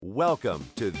Welcome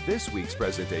to this week's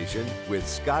presentation with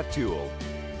Scott Tewell.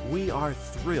 We are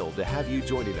thrilled to have you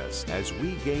joining us as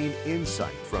we gain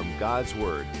insight from God's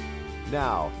Word.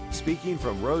 Now, speaking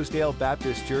from Rosedale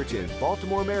Baptist Church in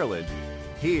Baltimore, Maryland,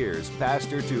 here's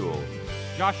Pastor Tewell.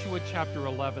 Joshua chapter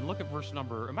 11, look at verse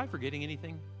number, am I forgetting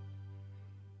anything?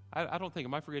 I don't think,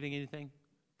 am I forgetting anything?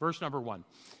 Verse number 1.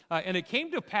 And it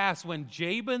came to pass when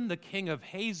Jabin, the king of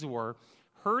Hazor,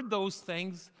 heard those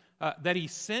things that he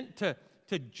sent to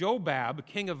Jobab,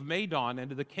 king of Madon, and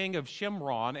to the king of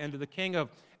Shimron, and to the king of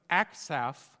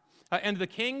Aksaph, and to the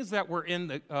kings that were in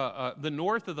the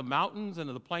north of the mountains, and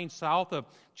in the plain south of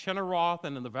Chinneroth,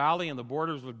 and in the valley and the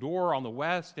borders of Dor on the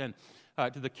west, and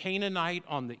to the Canaanite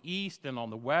on the east and on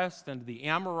the west, and to the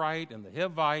Amorite and the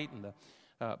Hivite and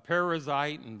the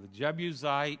Perizzite and the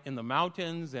Jebusite in the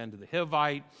mountains, and to the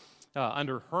Hivite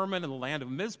under Hermon in the land of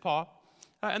Mizpah.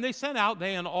 And they sent out,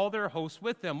 they and all their hosts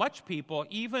with them, much people,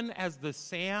 even as the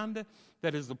sand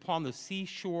that is upon the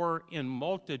seashore in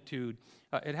multitude.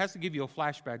 It has to give you a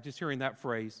flashback, just hearing that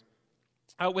phrase.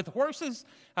 With horses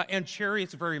and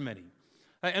chariots very many.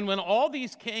 And when all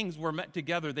these kings were met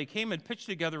together, they came and pitched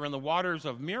together in the waters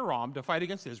of Merom to fight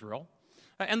against Israel.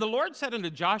 And the Lord said unto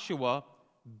Joshua,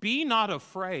 be not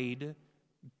afraid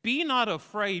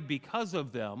because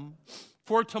of them,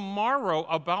 for tomorrow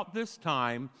about this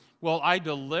time will I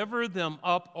deliver them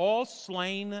up all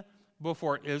slain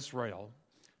before Israel.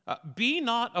 Be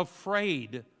not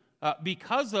afraid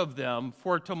because of them,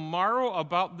 for tomorrow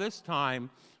about this time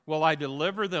will I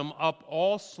deliver them up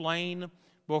all slain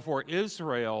before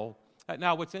Israel.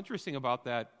 Now, what's interesting about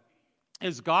that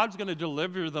is God's going to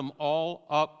deliver them all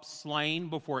up slain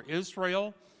before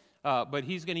Israel, but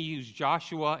he's going to use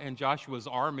Joshua and Joshua's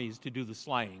armies to do the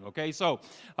slaying, okay? So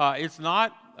it's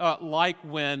not like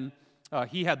when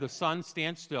he had the sun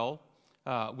stand still.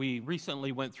 We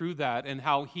recently went through that, and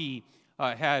how he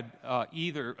had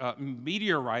either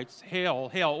meteorites, hail,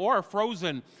 or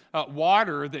frozen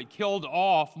water that killed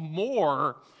off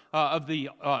more of the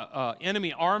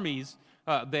enemy armies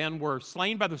than were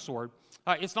slain by the sword.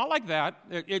 It's not like that.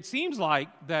 It seems like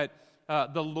that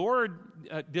the Lord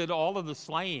did all of the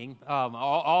slaying,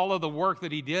 all of the work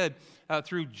that he did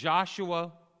through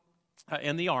Joshua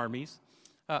and the armies.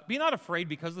 Be not afraid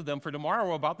because of them, for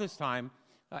tomorrow about this time,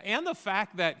 and the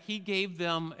fact that he gave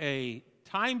them a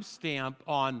time stamp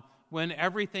on when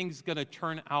everything's going to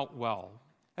turn out well.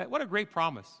 What a great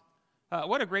promise.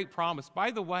 What a great promise.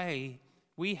 By the way,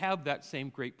 we have that same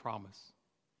great promise.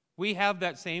 We have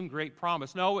that same great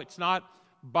promise. No, it's not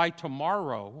by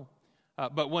tomorrow,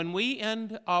 but when we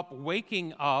end up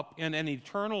waking up in an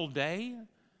eternal day,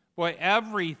 boy,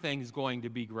 everything's going to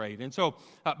be great. And so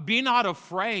be not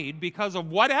afraid because of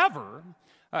whatever,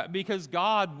 because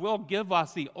God will give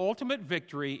us the ultimate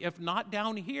victory, if not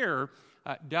down here,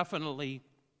 definitely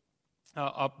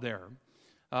up there.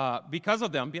 Because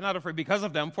of them, be not afraid because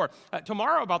of them, for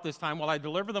tomorrow about this time, while I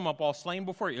deliver them up all slain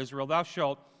before Israel, thou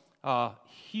shalt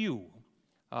hew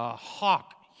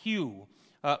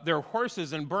their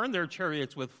horses and burn their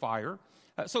chariots with fire.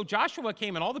 So Joshua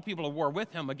came and all the people of war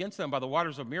with him against them by the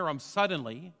waters of Merom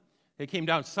suddenly. They came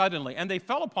down suddenly, and they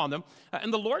fell upon them.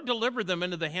 And the Lord delivered them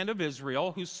into the hand of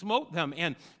Israel, who smote them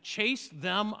and chased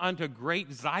them unto great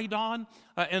Zidon,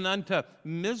 and unto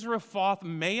Misrephoth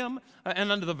Maim,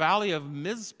 and unto the valley of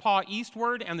Mizpah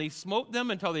eastward. And they smote them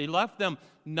until they left them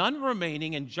none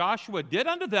remaining. And Joshua did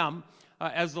unto them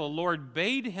as the Lord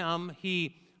bade him.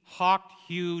 He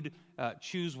hewed,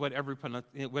 choose whatever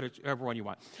one you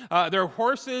want, their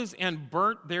horses, and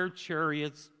burnt their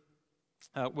chariots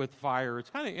with fire. It's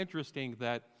kind of interesting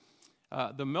that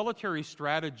the military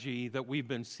strategy that we've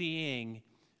been seeing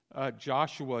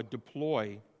Joshua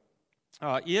deploy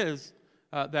is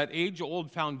that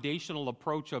age-old foundational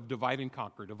approach of divide and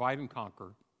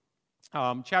conquer.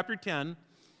 Chapter 10,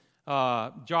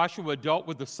 Joshua dealt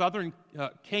with the southern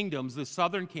kingdoms, the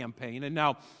southern campaign, and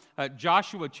now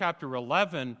Joshua chapter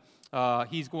 11,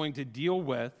 he's going to deal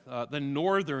with the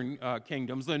northern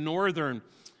kingdoms, the northern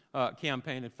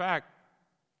campaign. In fact,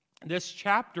 this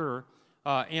chapter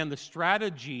and the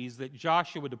strategies that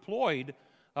Joshua deployed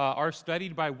are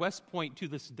studied by West Point to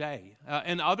this day,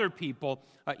 and other people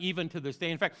even to this day.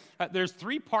 In fact, there's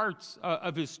three parts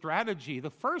of his strategy.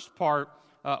 The first part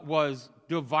was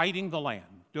dividing the land.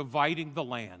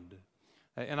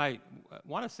 And I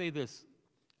want to say this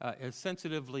as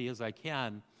sensitively as I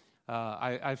can.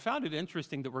 I found it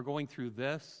interesting that we're going through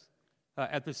this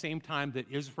at the same time that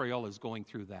Israel is going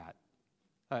through that.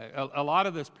 A lot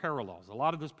of this parallels,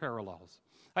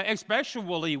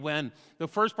 especially when the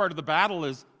first part of the battle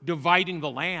is dividing the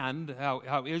land,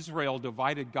 how Israel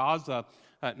divided Gaza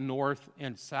north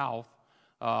and south.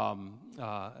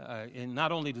 And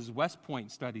not only does West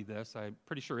Point study this, I'm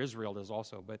pretty sure Israel does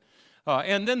also. But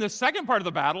and then the second part of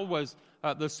the battle was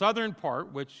the southern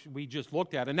part, which we just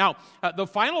looked at. And now the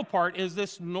final part is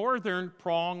this northern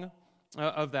prong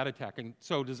of that attack. And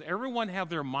so does everyone have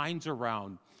their minds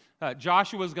around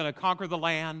Joshua is going to conquer the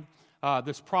land,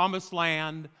 this promised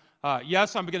land?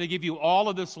 Yes, I'm going to give you all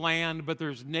of this land, but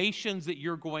there's nations that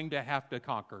you're going to have to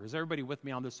conquer. Is everybody with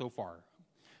me on this so far?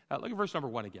 Look at verse number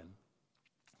 1 again.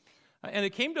 And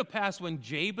it came to pass when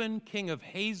Jabin, king of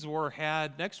Hazor,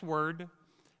 had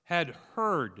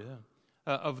heard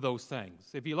of those things.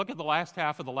 If you look at the last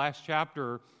half of the last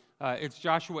chapter, it's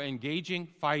Joshua engaging,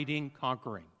 fighting,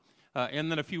 conquering.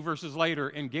 And then a few verses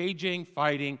later, engaging,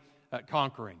 fighting,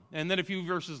 conquering. And then a few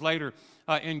verses later,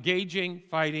 engaging,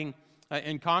 fighting,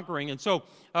 and conquering. And so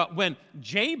when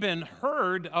Jabin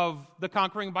heard of the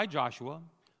conquering by Joshua,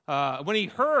 when he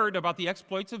heard about the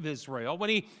exploits of Israel, when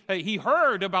he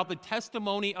heard about the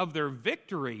testimony of their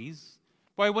victories,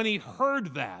 when he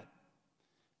heard that,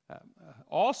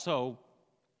 also,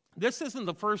 this isn't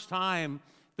the first time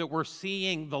that we're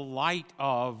seeing the light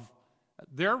of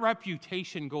their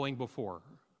reputation going before.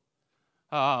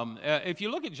 If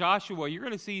you look at Joshua, you're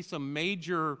going to see some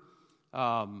major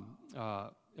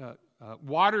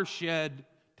watershed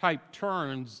type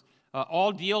turns,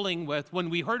 all dealing with when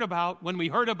we heard about,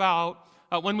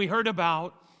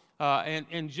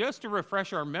 and just to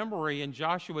refresh our memory in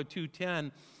Joshua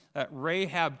 2:10,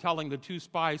 Rahab telling the two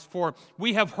spies, for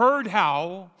we have heard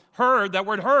how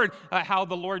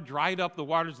the Lord dried up the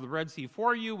waters of the Red Sea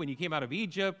for you when you came out of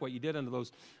Egypt, what you did unto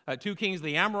those two kings of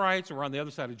the Amorites who were on the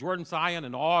other side of Jordan, Sihon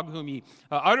and Og, whom ye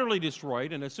utterly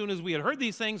destroyed. And as soon as we had heard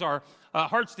these things, our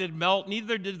hearts did melt,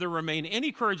 neither did there remain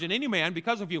any courage in any man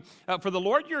because of you. For the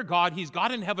Lord your God, he's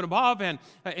God in heaven above and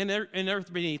in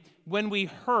earth beneath. When we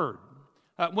heard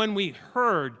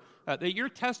that your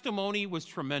testimony was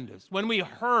tremendous, when we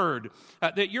heard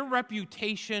that your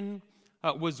reputation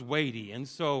was weighty. And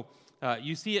so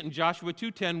you see it in Joshua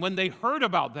 2:10. When they heard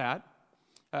about that,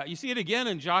 you see it again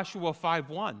in Joshua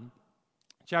 5:1,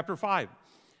 chapter 5.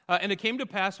 And it came to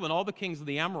pass when all the kings of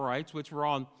the Amorites, which were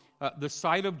on the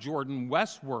side of Jordan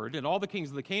westward, and all the kings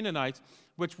of the Canaanites,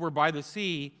 which were by the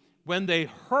sea, when they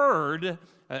heard,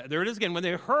 there it is again, when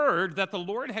they heard that the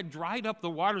Lord had dried up the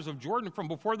waters of Jordan from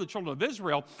before the children of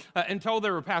Israel until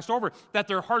they were passed over, that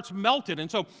their hearts melted.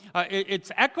 And so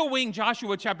it's echoing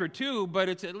Joshua chapter 2, but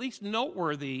it's at least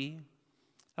noteworthy.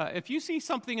 If you see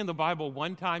something in the Bible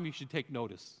one time, you should take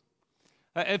notice.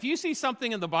 If you see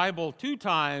something in the Bible 2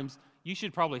 times, you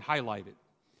should probably highlight it.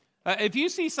 If you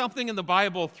see something in the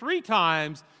Bible 3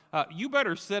 times, you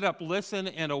better sit up, listen,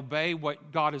 and obey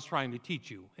what God is trying to teach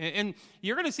you. And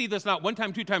you're going to see this not 1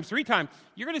 time, 2 times, 3 times.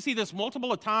 You're going to see this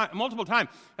multiple times.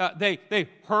 They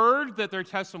heard that their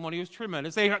testimony was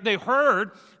tremendous. They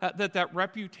heard that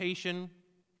reputation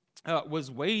was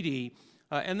weighty.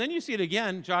 And then you see it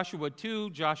again, Joshua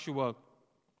 2, Joshua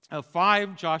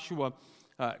 5, Joshua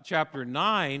chapter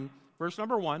 9, verse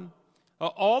number 1.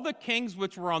 All the kings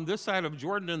which were on this side of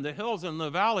Jordan in the hills and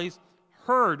the valleys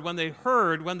heard when they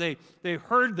heard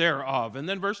thereof. And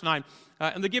then verse 9,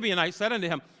 and the Gibeonites said unto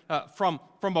him, from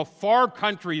a far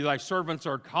country thy servants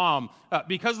are come,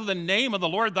 because of the name of the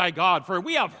Lord thy God, for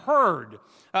we have heard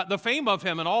the fame of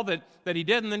him and all that he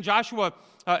did. And then Joshua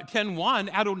 10:1,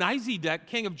 Adonizedek,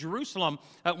 king of Jerusalem,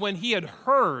 when he had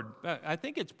heard, I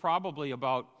think it's probably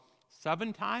about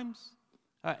 7 times,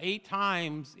 8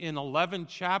 times in 11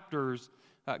 chapters,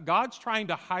 God's trying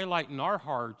to highlight in our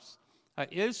hearts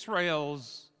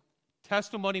Israel's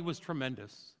testimony was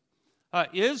tremendous.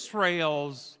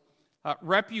 Israel's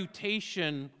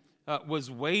reputation was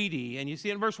weighty. And you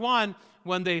see in verse 1,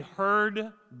 when they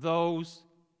heard those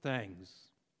things.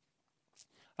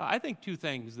 I think 2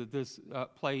 things that this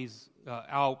plays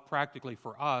out practically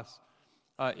for us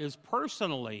is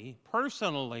personally,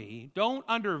 don't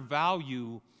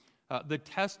undervalue the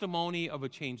testimony of a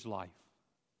changed life.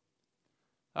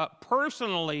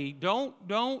 Personally, don't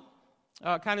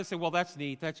kind of say, well, that's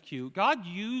neat, that's cute. God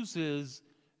uses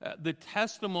the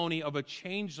testimony of a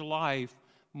changed life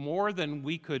more than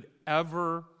we could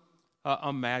ever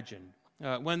imagine.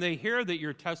 When they hear that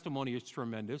your testimony is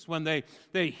tremendous, when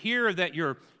they hear that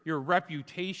your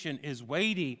reputation is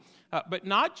weighty, but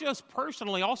not just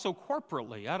personally, also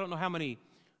corporately. I don't know how many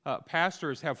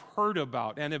pastors have heard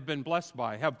about and have been blessed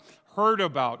by, have heard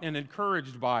about and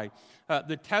encouraged by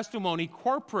the testimony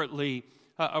corporately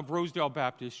of Rosedale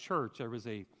Baptist Church. There was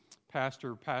a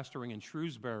pastor pastoring in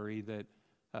Shrewsbury that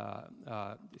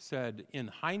said, in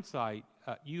hindsight,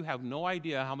 you have no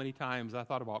idea how many times I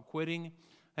thought about quitting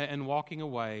and walking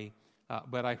away,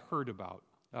 but I heard about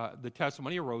the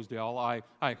testimony of Rosedale,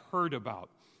 I heard about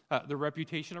the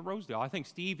reputation of Rosedale. I think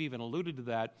Steve even alluded to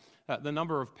that, the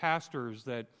number of pastors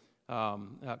that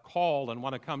call and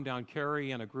want to come down.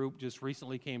 Carrie and a group just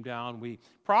recently came down. We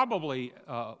probably,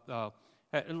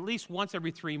 at least once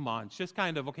every 3 months, just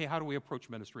kind of, okay, how do we approach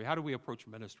ministry? How do we approach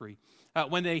ministry?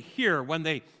 When they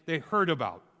heard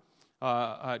about.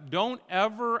 Don't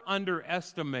ever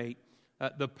underestimate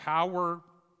the power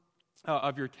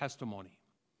of your testimony.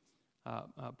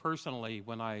 Personally,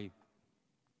 when I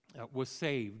was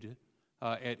saved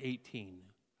at 18,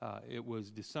 it was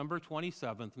December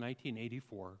 27th,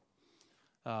 1984.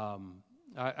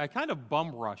 I kind of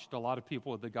bum rushed a lot of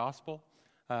people with the gospel.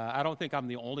 I don't think I'm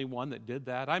the only one that did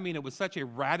that. I mean, it was such a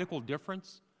radical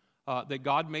difference that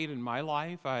God made in my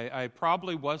life. I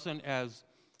probably wasn't as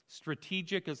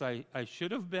strategic as I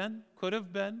should have been, could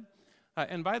have been.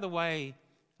 And by the way,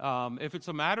 if it's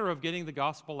a matter of getting the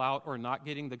gospel out or not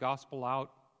getting the gospel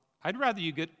out, I'd rather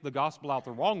you get the gospel out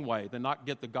the wrong way than not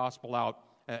get the gospel out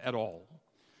at all.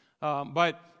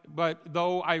 But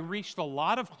though I reached a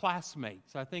lot of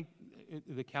classmates, I think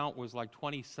the count was like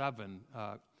 27.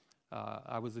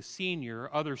 I was a senior,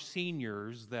 other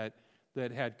seniors that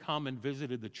had come and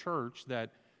visited the church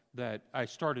that I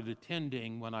started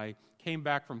attending when I came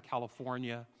back from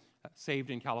California, saved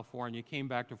in California, came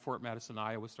back to Fort Madison,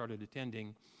 Iowa, started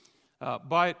attending.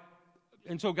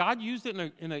 And so God used it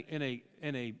in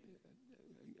a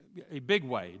big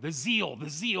way. The zeal.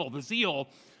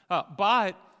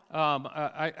 But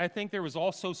I think there was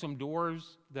also some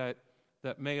doors that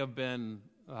may have been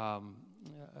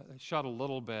shut a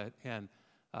little bit. And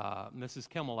Mrs.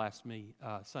 Kimmel asked me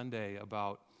Sunday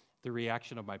about the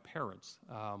reaction of my parents.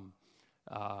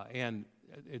 And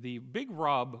the big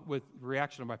rub with the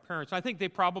reaction of my parents, I think they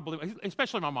probably,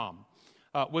 especially my mom,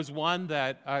 was one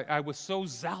that I was so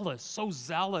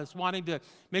zealous, wanting to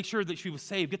make sure that she was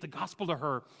saved, get the gospel to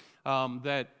her,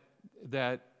 that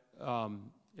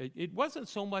it wasn't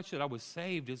so much that I was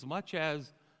saved as much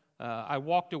as I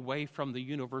walked away from the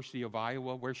University of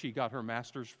Iowa, where she got her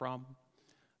master's from.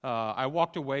 I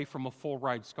walked away from a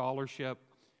full-ride scholarship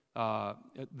to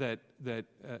go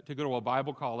to a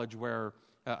Bible college where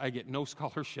I get no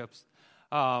scholarships.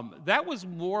 That was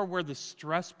more where the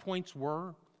stress points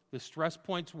were. The stress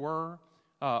points were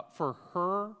for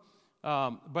her.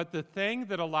 But the thing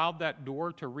that allowed that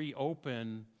door to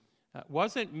reopen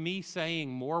wasn't me saying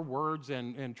more words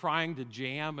and trying to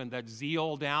jam and that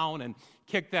zeal down and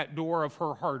kick that door of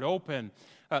her heart open.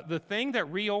 The thing that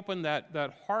reopened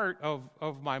that heart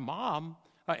of my mom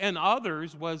and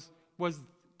others was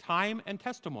time and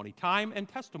testimony.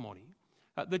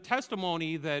 The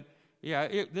testimony that,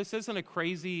 this isn't a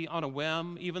crazy on a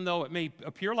whim, even though it may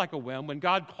appear like a whim. When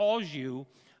God calls you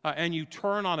and you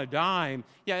turn on a dime,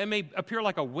 it may appear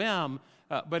like a whim,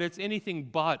 but it's anything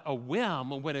but a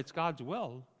whim when it's God's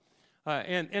will.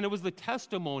 And it was the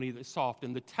testimony that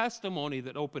softened, the testimony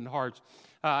that opened hearts.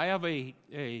 I have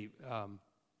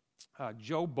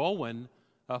Joe Bowen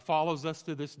follows us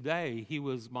to this day. He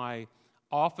was my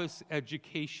office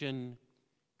education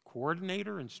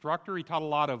coordinator, instructor. He taught a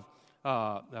lot of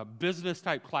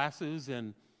business-type classes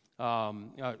and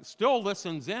still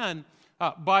listens in.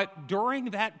 But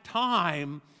during that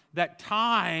time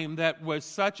that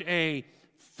was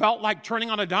felt like turning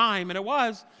on a dime, and it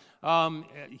was,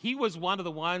 he was one of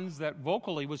the ones that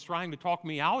vocally was trying to talk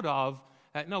me out of,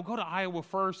 no, go to Iowa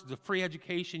first. It's a free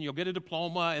education. You'll get a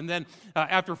diploma. And then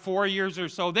after 4 years or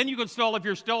so, then you can still, if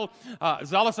you're still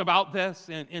zealous about this.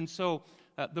 And so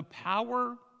the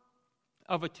power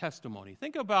of a testimony.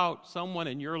 Think about someone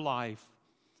in your life,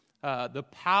 the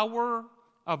power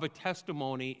of a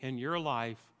testimony in your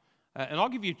life. And I'll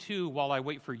give you two while I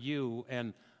wait for you.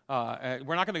 And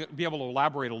we're not going to be able to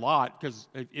elaborate a lot, because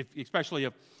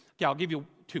I'll give you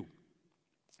two.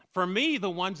 For me, the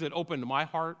ones that opened my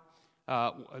heart,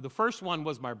 the first one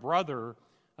was my brother,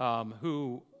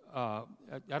 who I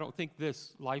don't think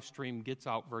this live stream gets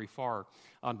out very far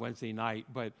on Wednesday night,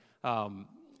 but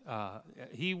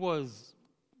he was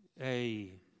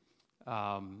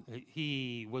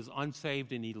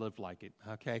unsaved and he lived like it.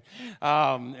 Okay,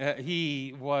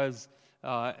 he was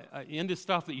into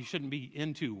stuff that you shouldn't be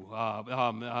into,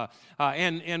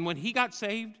 and when he got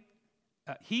saved,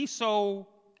 he so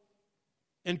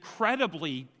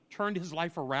incredibly turned his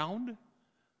life around.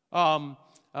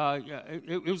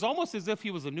 It was almost as if he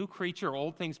was a new creature.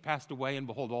 Old things passed away, and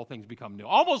behold, all things become new.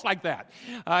 Almost like that.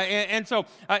 And so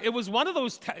it was one of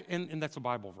those, and that's a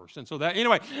Bible verse. And so that,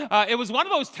 anyway, it was one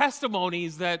of those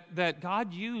testimonies that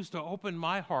God used to open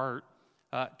my heart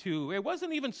to. It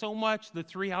wasn't even so much the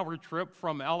 3-hour trip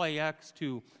from LAX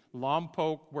to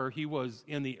Lompoc, where he was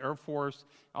in the Air Force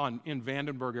in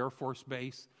Vandenberg Air Force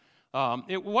Base.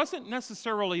 It wasn't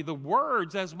necessarily the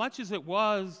words as much as it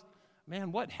was,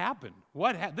 man, what happened?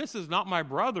 This is not my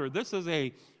brother. This is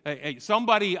a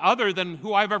somebody other than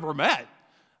who I've ever met.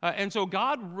 And so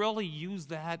God really used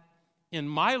that in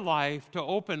my life to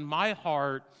open my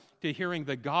heart to hearing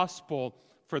the gospel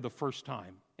for the first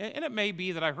time. And it may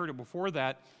be that I heard it before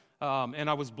that, and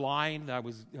I was blind, I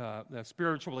was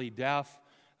spiritually deaf,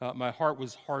 my heart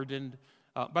was hardened.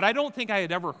 But I don't think I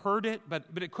had ever heard it, but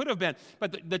it could have been.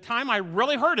 But the time I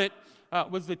really heard it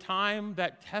was the time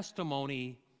that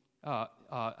testimony,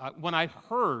 when I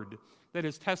heard that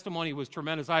his testimony was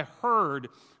tremendous, I heard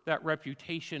that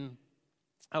reputation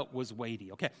was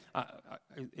weighty. Okay,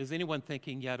 is anyone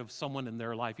thinking yet of someone in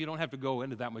their life? You don't have to go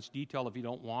into that much detail if you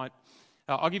don't want.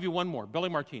 I'll give you one more, Billy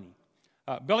Martini.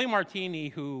 Billy Martini,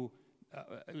 who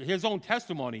his own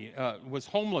testimony was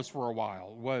homeless for a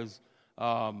while, was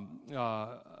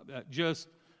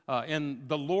and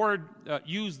the Lord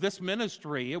used this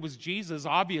ministry. It was Jesus,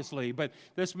 obviously, but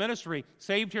this ministry,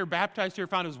 saved here, baptized here,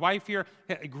 found his wife here,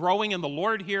 growing in the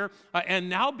Lord here, and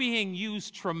now being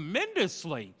used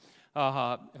tremendously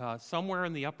somewhere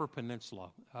in the Upper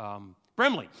Peninsula.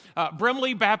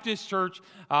 Brimley Baptist Church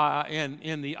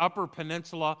in the Upper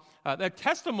Peninsula. That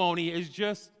testimony is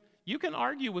just, you can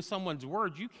argue with someone's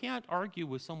words. You can't argue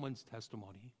with someone's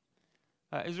testimony.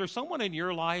 Is there someone in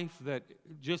your life that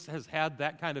just has had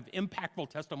that kind of impactful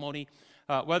testimony,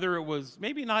 whether it was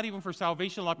maybe not even for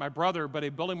salvation like my brother, but a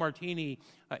Billy Martini?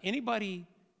 Anybody?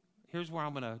 Here's where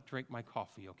I'm going to drink my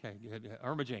coffee, okay?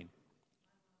 Irma Jane.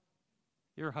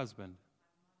 Your husband.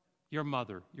 Your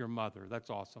mother. That's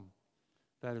awesome.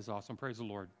 That is awesome. Praise the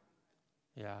Lord.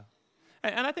 Yeah.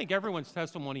 And I think everyone's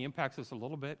testimony impacts us a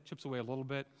little bit, chips away a little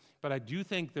bit, but I do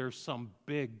think there's some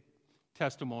big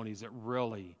testimonies that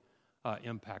really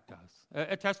impact us.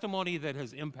 A testimony that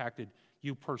has impacted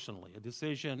you personally, a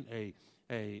decision,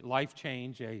 a life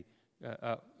change,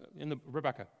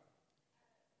 Rebecca.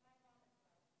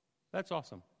 That's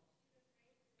awesome.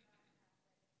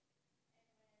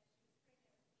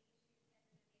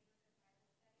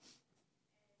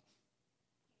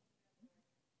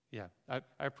 Yeah, I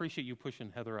appreciate you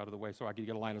pushing Heather out of the way so I could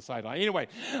get a line of sight on. Anyway,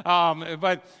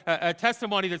 but a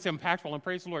testimony that's impactful, and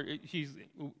praise the Lord, she's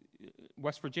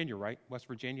West Virginia, right? West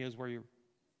Virginia is where you're...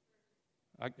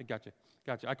 I gotcha.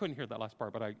 I couldn't hear that last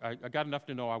part, but I got enough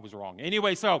to know I was wrong.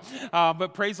 Anyway, so,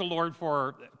 but praise the Lord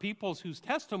for people's whose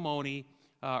testimony,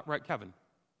 right, Kevin?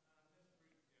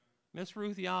 Miss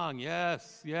Ruth Young,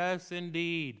 yes,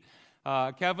 indeed.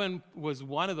 Kevin was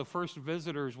one of the first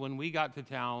visitors when we got to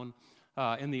town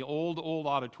in the old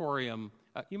auditorium.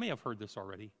 You may have heard this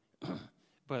already,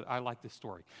 but I like this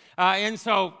story. And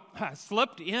so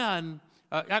slipped in,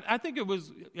 I think it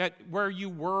was at where you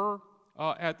were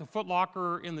at the Foot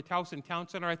Locker in the Towson Town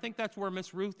Center. I think that's where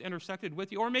Miss Ruth intersected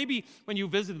with you, or maybe when you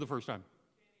visited the first time.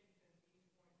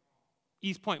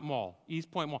 East Point Mall,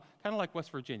 kind of like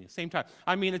West Virginia, same time.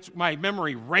 I mean, it's my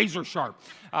memory razor sharp.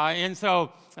 And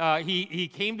so he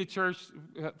came to church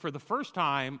for the first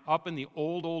time up in the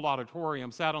old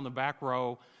auditorium, sat on the back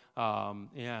row,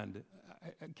 and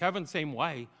Kevin, same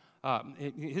way.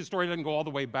 His story doesn't go all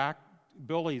the way back.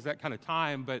 Billy's that kind of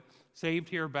time, but saved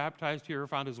here, baptized here,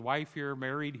 found his wife here,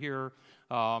 married here,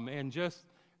 and just...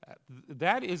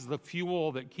 that is the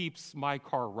fuel that keeps my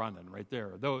car running right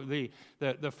there.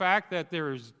 The fact that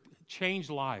there's changed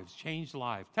lives,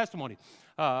 testimony.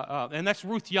 And that's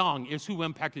Ruth Young is who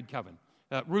impacted Kevin.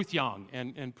 Ruth Young,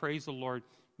 and praise the Lord,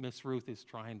 Miss Ruth is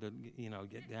trying to,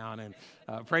 get down, and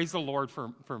praise the Lord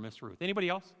for Miss Ruth. Anybody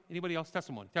else?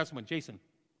 Testimony, Jason.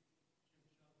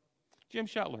 Jim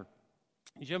Shetler.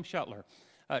 Jim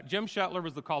Shetler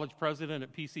was the college president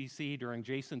at PCC during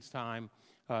Jason's time.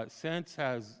 Since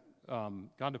has gone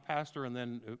to pastor and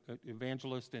then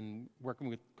evangelist and working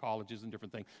with colleges and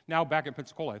different things. Now back at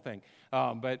Pensacola, I think.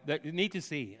 But neat to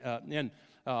see.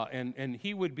 And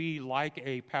he would be like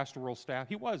a pastoral staff.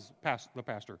 He was the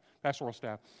pastoral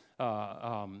staff,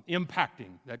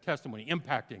 impacting that testimony,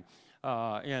 impacting.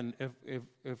 And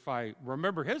if I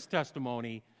remember his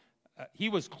testimony, he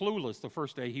was clueless the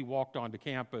first day he walked onto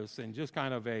campus, and just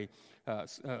kind of a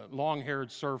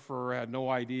long-haired surfer, had no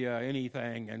idea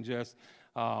anything, and just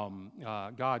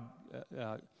God,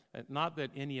 not that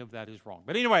any of that is wrong.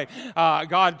 But anyway,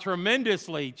 God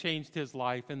tremendously changed his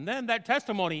life. And then that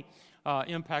testimony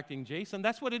impacting Jason,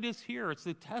 that's what it is here. It's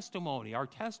the testimony, our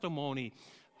testimony.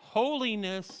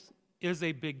 Holiness is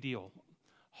a big deal.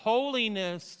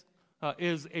 Holiness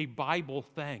is a Bible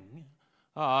thing.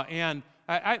 And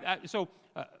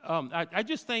I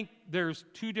just think there's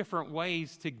two different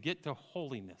ways to get to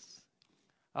holiness.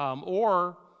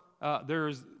 Or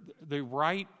there's the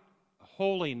right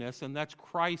holiness, and that's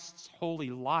Christ's holy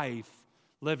life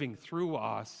living through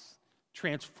us,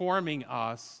 transforming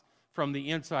us from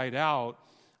the inside out.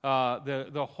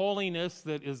 The holiness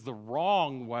that is the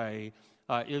wrong way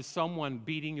is someone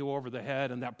beating you over the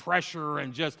head, and that pressure,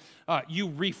 and just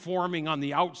you reforming on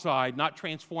the outside, not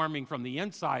transforming from the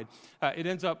inside. It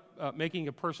ends up making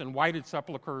a person whited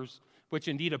sepulchres, which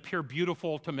indeed appear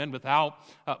beautiful to men without,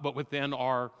 but within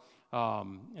are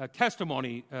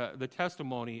testimony. The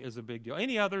testimony is a big deal.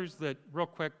 Any others that, real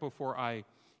quick before I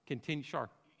continue? Sure.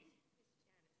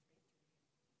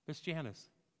 Miss Janice.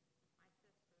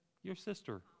 Your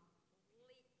sister.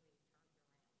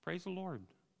 Praise the Lord.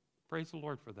 Praise the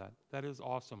Lord for that. That is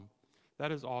awesome.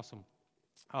 That is awesome.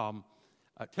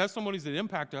 Testimonies that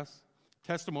impact us,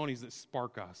 testimonies that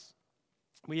spark us.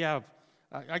 We have,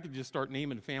 I could just start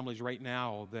naming families right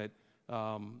now that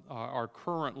are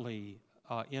currently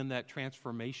in that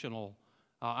transformational,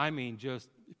 just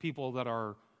people that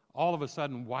are all of a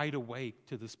sudden wide awake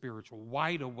to the spiritual,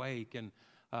 wide awake, and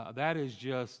that is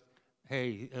just,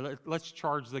 hey, let's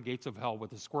charge the gates of hell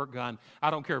with a squirt gun. I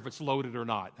don't care if it's loaded or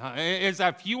not. It's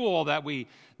that fuel that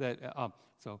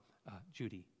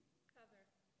Judy.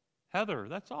 Heather,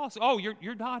 that's awesome. Oh,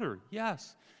 your daughter,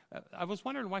 yes. I was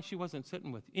wondering why she wasn't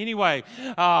sitting with you. Anyway,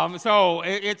 so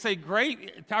it's a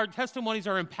great, our testimonies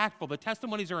are impactful. The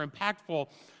testimonies are impactful,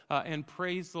 and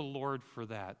praise the Lord for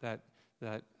that.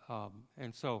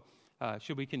 And so,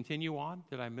 should we continue on?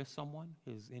 Did I miss someone?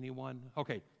 Is anyone?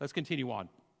 Okay, let's continue on.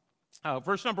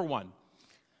 Verse number 1.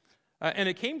 And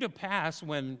it came to pass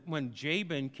when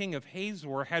Jabin, king of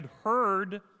Hazor, had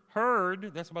heard,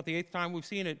 that's about the 8th time we've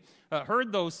seen it,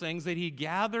 heard those things, that he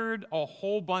gathered a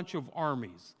whole bunch of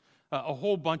armies.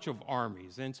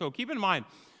 And so keep in mind,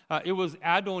 it was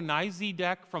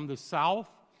Adonizedek from the south,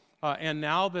 and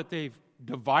now that they've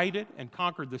divided and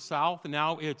conquered the south,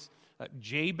 now it's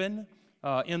Jabin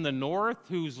in the north,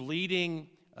 who's leading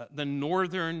the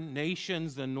northern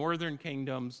nations, the northern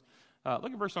kingdoms.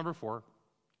 Look at verse number 4.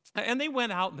 And they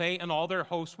went out, they and all their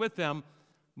hosts with them,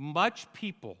 much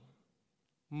people.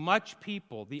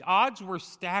 The odds were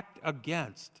stacked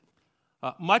against.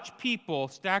 Much people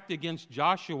stacked against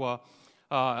Joshua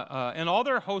and all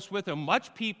their hosts with him.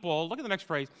 Much people, look at the next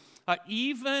phrase,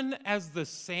 even as the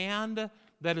sand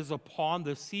that is upon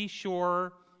the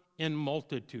seashore in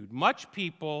multitude. Much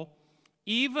people,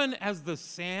 even as the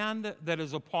sand that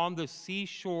is upon the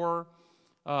seashore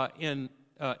in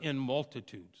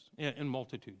multitudes.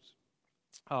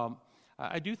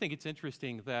 I do think it's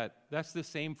interesting that that's the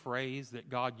same phrase that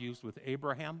God used with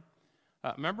Abraham.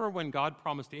 Remember when God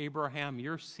promised Abraham,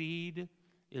 your seed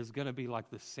is going to be like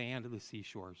the sand of the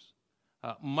seashores.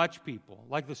 Much people,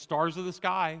 like the stars of the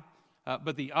sky,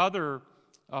 but the other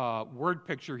word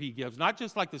picture he gives, not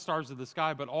just like the stars of the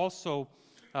sky, but also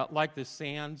like the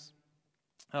sands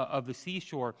of the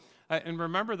seashore. And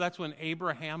remember, that's when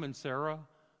Abraham and Sarah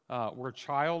were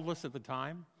childless at the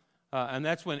time. And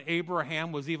that's when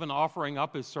Abraham was even offering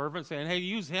up his servant, saying, hey,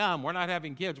 use him. We're not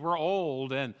having kids. We're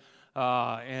old. But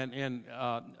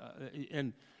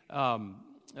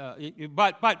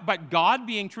God,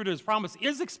 being true to his promise,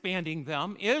 is expanding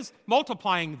them, is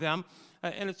multiplying them.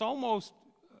 And it's almost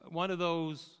one of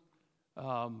those,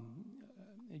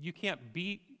 you can't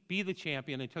be the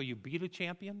champion until you beat a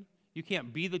champion. You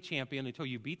can't be the champion until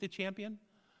you beat the champion.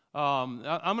 I'm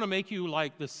going to make you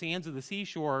like the sands of the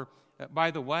seashore.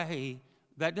 By the way,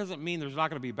 that doesn't mean there's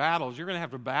not going to be battles. You're going to have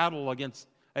to battle against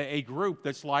a group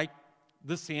that's like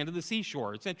the sand of the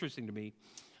seashore. It's interesting to me.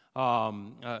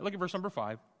 Look at verse number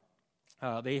 5.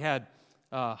 They had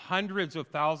hundreds of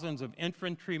thousands of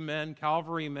infantrymen,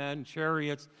 cavalrymen,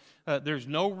 chariots. There's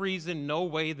no reason, no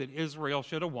way that Israel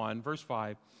should have won. Verse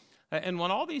 5. And when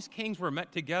all these kings were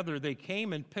met together, they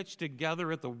came and pitched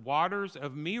together at the waters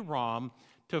of Merom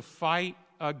to fight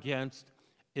against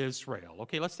Israel.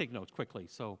 Okay, let's take notes quickly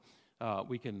so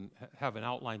we can have an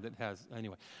outline that has,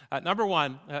 anyway. Number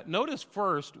 1, notice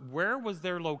first, where was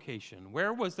their location?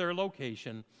 Where was their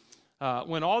location?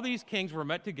 When all these kings were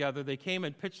met together, they came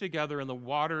and pitched together in the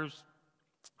waters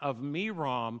of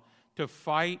Merom to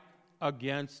fight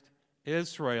against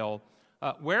Israel.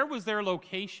 Where was their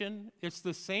location? It's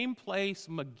the same place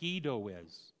Megiddo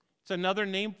is. It's another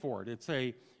name for it.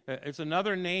 It's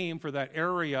another name for that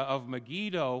area of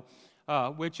Megiddo,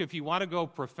 which, if you want to go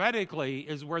prophetically,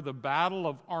 is where the Battle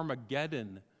of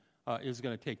Armageddon is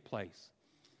going to take place.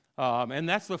 And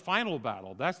that's the final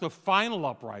battle. That's the final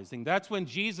uprising. That's when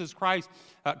Jesus Christ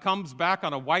comes back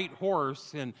on a white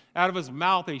horse, and out of his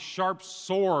mouth a sharp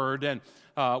sword, and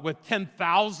with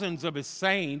 10,000s of his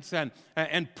saints, and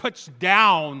puts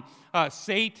down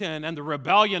Satan and the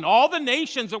rebellion, all the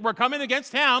nations that were coming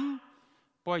against him.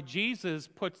 Boy, Jesus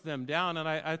puts them down, and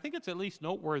I think it's at least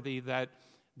noteworthy that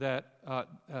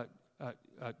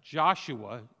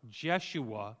Jeshua,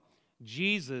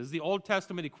 Jesus, the Old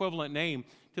Testament equivalent name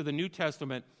to the New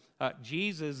Testament,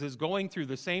 Jesus is going through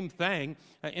the same thing.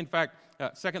 In fact,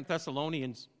 2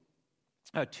 Thessalonians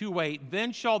 2:8,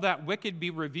 then shall that wicked be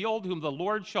revealed, whom the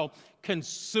Lord shall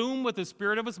consume with the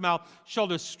spirit of his mouth, shall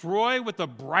destroy with the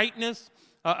brightness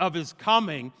of his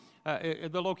coming.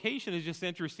 The location is just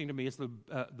interesting to me. It's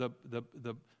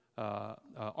the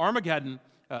Armageddon,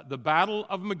 the Battle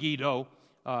of Megiddo.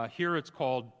 Here it's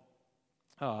called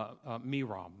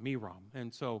Merom.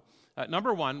 And so,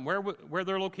 number one, where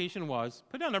their location was.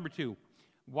 Put down number two,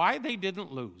 why they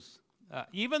didn't lose.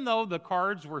 Even though the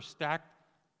cards were stacked,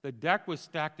 the deck was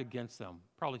stacked against them.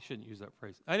 Probably shouldn't use that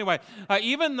phrase. Anyway,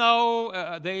 even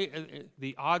though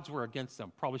the odds were against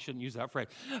them, probably shouldn't use that phrase.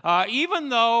 Even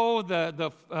though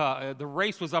the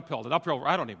race was uphill,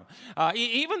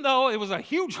 even though it was a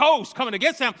huge host coming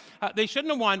against them, they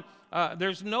shouldn't have won.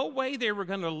 There's no way they were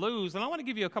going to lose, and I want to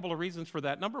give you a couple of reasons for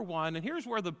that. Number one, and here's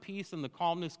where the peace and the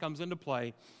calmness comes into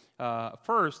play.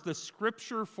 First, the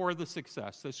scripture for the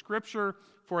success. The scripture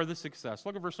for the success.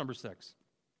 Look at verse number 6.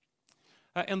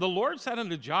 And the Lord said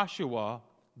unto Joshua,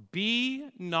 be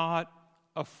not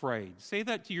afraid. Say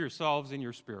that to yourselves in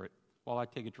your spirit while I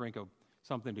take a drink of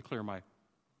something to clear my...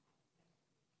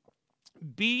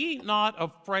 Be not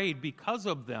afraid because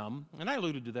of them, and I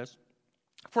alluded to this,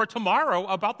 for tomorrow,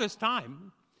 about this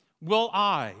time,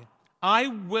 I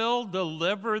will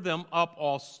deliver them up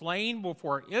all slain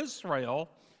before Israel.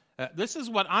 This is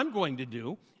what I'm going to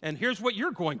do, and here's what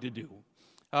you're going to do.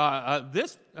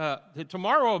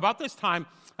 Tomorrow, about this time,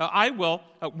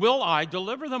 will I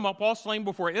deliver them up all slain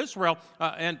before Israel,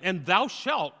 and thou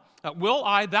shalt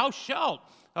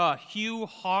hew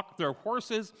hawk their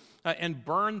horses and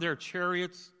burn their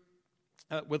chariots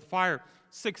with fire.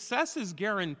 Success is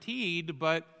guaranteed,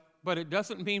 but it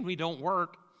doesn't mean we don't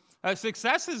work.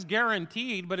 Success is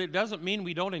guaranteed, but it doesn't mean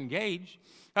we don't engage.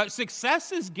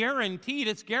 Success is guaranteed.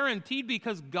 It's guaranteed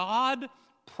because God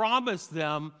promised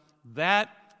them that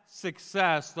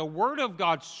success. The Word of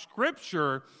God,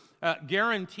 Scripture,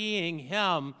 guaranteeing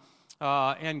him,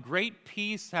 and great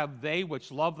peace have they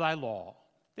which love thy law.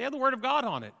 They had the Word of God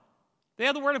on it.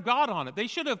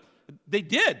 They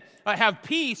did have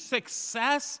peace.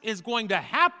 Success is going to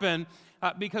happen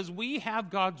because we have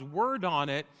God's Word on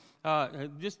it.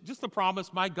 Just the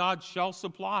promise, my God shall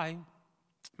supply.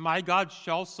 My God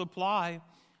shall supply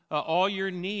all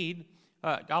your need.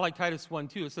 I like Titus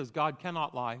 1:2. It says God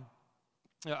cannot lie.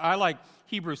 I like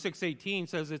Hebrews 6:18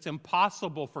 says it's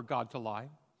impossible for God to lie.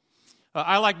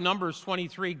 I like Numbers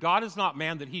 23. God is not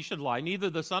man that he should lie, neither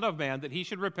the Son of Man that he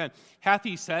should repent. Hath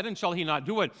he said, and shall he not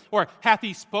do it? Or hath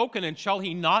he spoken, and shall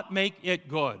he not make it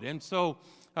good? And so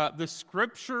the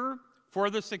scripture for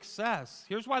the success,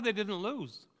 here's why they didn't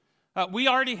lose. We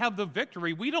already have the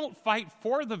victory. We don't fight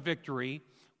for the victory.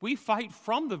 We fight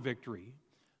from the victory.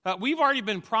 We've already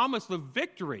been promised the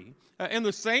victory in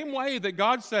the same way that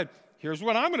God said, here's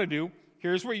what I'm going to do.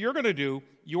 Here's what you're going to do.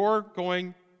 You're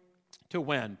going to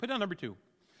win. Put down number 2.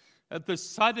 The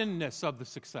suddenness of the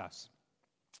success.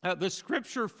 The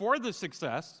scripture for the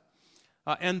success,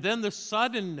 and then the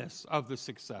suddenness of the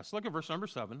success. Look at verse number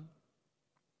 7.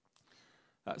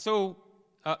 So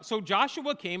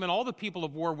Joshua came and all the people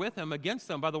of war with him against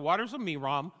them by the waters of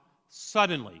Merom,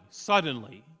 suddenly,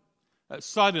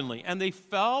 and they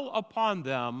fell upon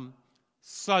them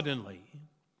suddenly.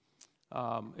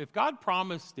 If God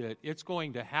promised it, it's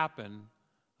going to happen.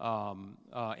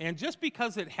 And just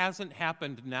because it hasn't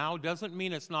happened now doesn't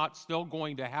mean it's not still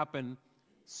going to happen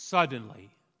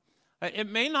suddenly. It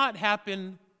may not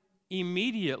happen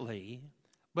immediately,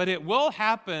 but it will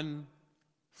happen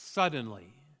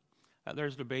suddenly.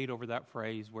 There's debate over that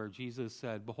phrase where Jesus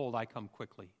said, behold, I come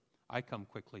quickly. I come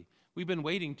quickly. We've been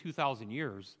waiting 2,000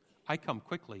 years. I come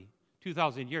quickly.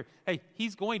 2,000 years. Hey,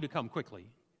 he's going to come quickly.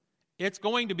 It's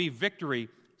going to be victory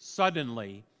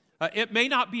suddenly. It may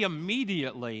not be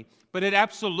immediately, but it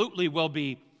absolutely will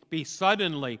be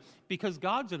suddenly because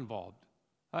God's involved.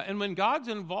 And when God's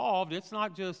involved, it's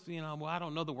not just, I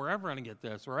don't know that we're ever going to get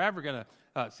this. We're ever going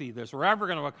to see this. We're ever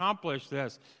going to accomplish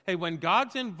this. Hey, when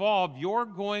God's involved, you're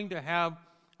going to have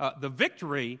the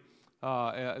victory.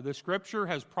 The Scripture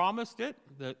has promised it.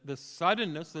 The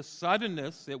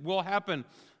suddenness, it will happen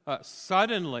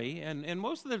suddenly. And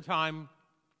most of the time,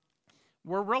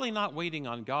 we're really not waiting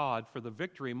on God for the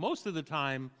victory. Most of the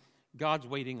time, God's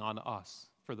waiting on us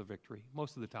for the victory,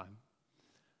 most of the time.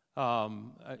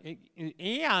 And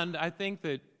I think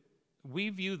that we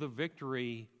view the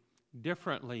victory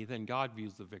differently than God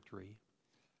views the victory.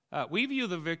 We view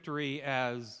the victory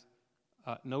as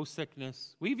no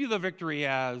sickness. We view the victory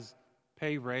as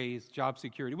pay raise, job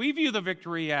security. We view the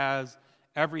victory as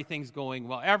everything's going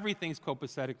well, everything's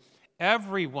copacetic,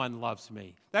 everyone loves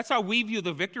me. That's how we view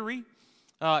the victory.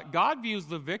 God views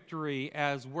the victory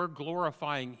as we're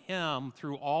glorifying Him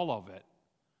through all of it.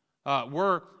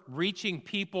 We're reaching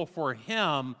people for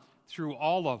Him through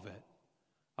all of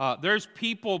it. There's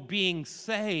people being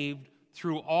saved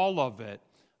through all of it.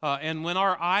 And when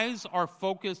our eyes are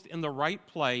focused in the right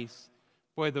place,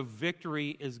 boy, the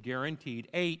victory is guaranteed.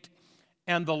 8,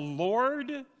 and the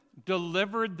Lord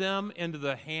delivered them into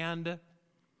the hand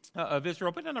of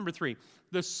Israel. Put down number 3,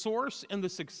 the source and the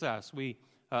success. We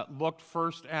looked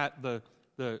first at the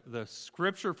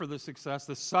scripture for the success,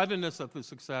 the suddenness of the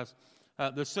success,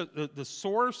 the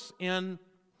source in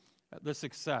the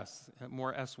success.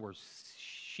 More S words.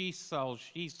 She sells.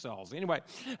 Anyway,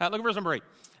 look at verse number 8.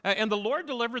 And the Lord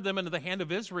delivered them into the hand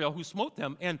of Israel, who smote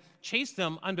them and chased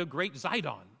them unto great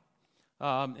Zidon.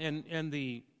 And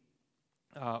the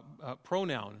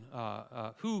pronoun,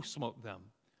 who smote them?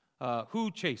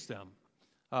 Who chased them?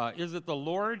 Is it the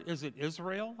Lord? Is it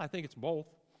Israel? I think it's both.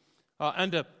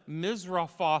 Unto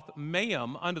Mizraphoth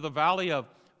Maim, unto the valley of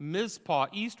Mizpah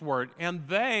eastward. And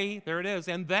they, there it is,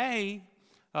 and they,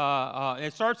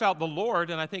 it starts out the Lord,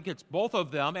 and I think it's both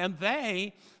of them, and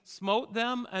they smote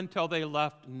them until they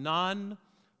left none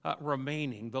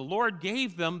remaining. The Lord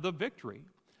gave them the victory.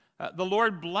 The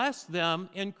Lord blessed them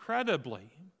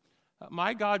incredibly.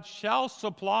 My God shall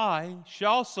supply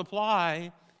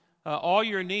all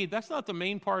your need. That's not the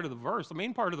main part of the verse. The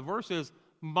main part of the verse is,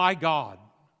 my God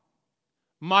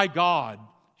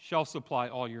shall supply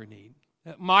all your need.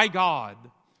 My God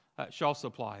shall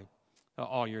supply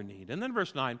all your need. And then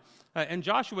verse 9, and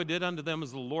Joshua did unto them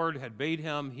as the Lord had bade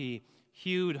him. He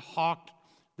hewed, hawked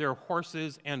their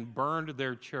horses, and burned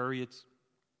their chariots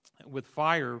with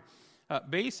fire,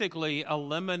 basically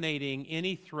eliminating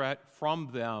any threat from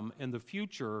them in the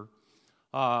future,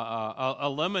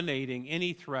 eliminating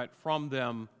any threat from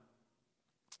them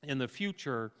in the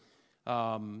future,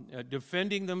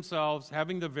 defending themselves,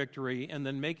 having the victory, and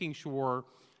then making sure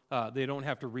they don't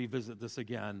have to revisit this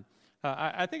again.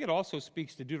 I think it also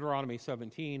speaks to Deuteronomy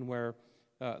 17, where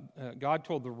God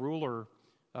told the ruler,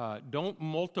 don't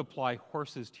multiply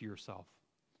horses to yourself.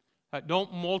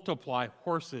 Don't multiply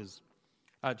horses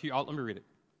to you. Let me read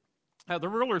it. The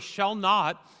ruler shall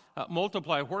not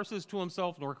multiply horses to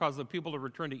himself, nor cause the people to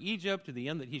return to Egypt to the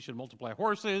end that he should multiply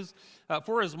horses.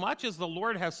 For as much as the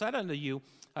Lord has said unto you,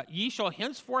 ye shall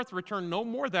henceforth return no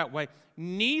more that way,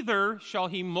 neither shall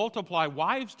he multiply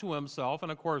wives to himself.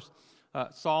 And of course,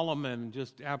 Solomon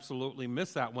just absolutely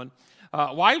missed that one.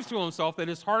 Wives to himself, that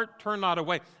his heart turn not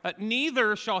away.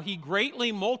 Neither shall he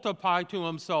greatly multiply to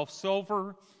himself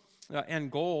silver and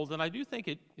gold. And I do think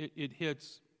it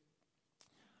hits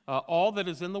all that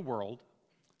is in the world,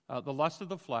 the lust of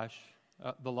the flesh,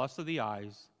 the lust of the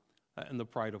eyes, and the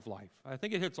pride of life. I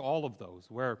think it hits all of those,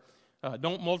 where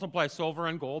don't multiply silver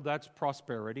and gold, that's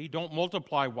prosperity. Don't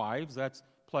multiply wives, that's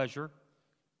pleasure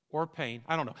or pain.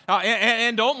 I don't know.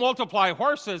 And don't multiply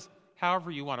horses,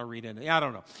 however you want to read it. I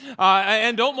don't know.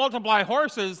 And don't multiply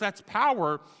horses, that's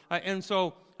power. And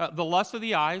so the lust of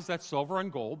the eyes, that's silver and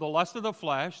gold. The lust of the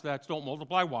flesh, that's don't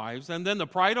multiply wives. And then the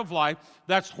pride of life,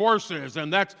 that's horses,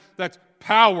 and that's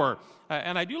power.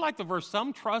 And I do like the verse,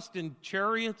 some trust in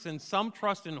chariots and some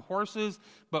trust in horses,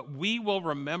 but we will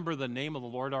remember the name of the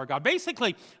Lord our God.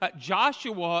 Basically,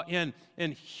 Joshua,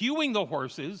 in hewing the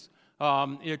horses,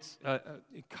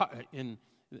 in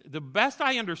the best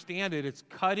I understand it, it's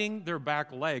cutting their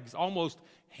back legs, almost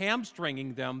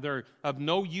hamstringing them. They're of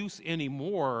no use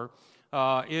anymore.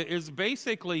 It is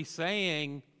basically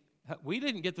saying, we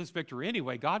didn't get this victory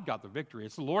anyway. God got the victory.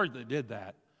 It's the Lord that did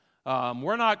that.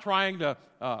 We're not trying to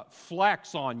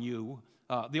flex on you.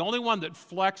 The only one that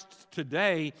flexed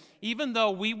today, even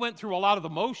though we went through a lot of the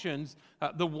motions,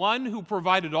 the one who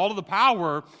provided all of the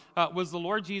power was the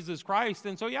Lord Jesus Christ.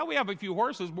 And so, yeah, we have a few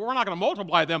horses, but we're not going to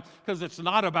multiply them because it's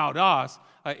not about us.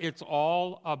 It's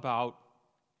all about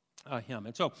Him.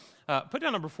 And so, put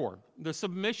down number 4, the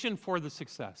submission for the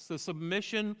success. The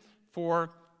submission for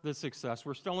the success.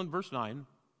 We're still in verse 9.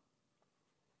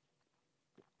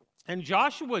 And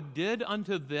Joshua did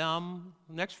unto them,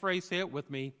 next phrase, say it with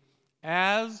me,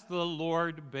 as the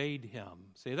Lord bade him.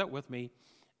 Say that with me.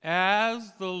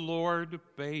 As the Lord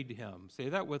bade him. Say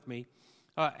that with me.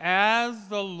 As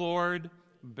the Lord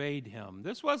bade him.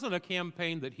 This wasn't a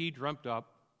campaign that he dreamt up,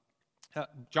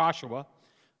 Joshua.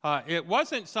 It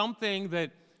wasn't something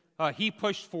that he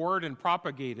pushed forward and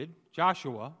propagated,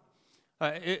 Joshua.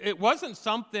 It wasn't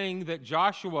something that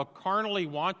Joshua carnally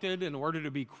wanted in order to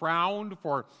be crowned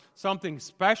for something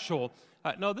special.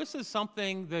 No, this is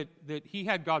something that he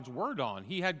had God's word on.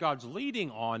 He had God's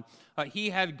leading on. He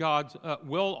had God's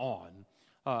will on.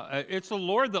 It's the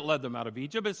Lord that led them out of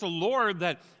Egypt. It's the Lord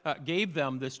that gave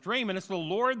them this dream. And it's the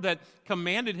Lord that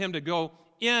commanded him to go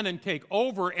in and take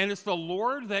over. And it's the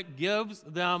Lord that gives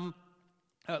them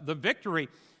the victory.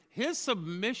 His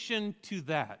submission to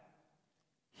that,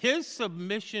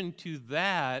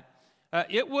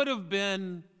 it would have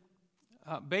been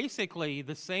basically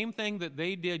the same thing that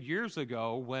they did years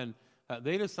ago when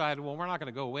they decided, well, we're not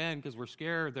going to go in because we're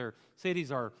scared. Their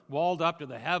cities are walled up to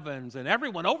the heavens, and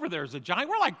everyone over there is a giant.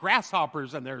 We're like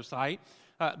grasshoppers in their sight.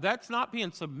 That's not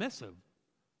being submissive.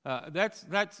 That's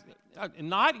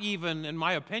not even, in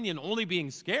my opinion, only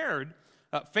being scared,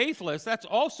 faithless. That's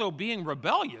also being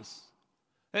rebellious.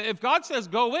 If God says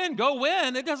go in, go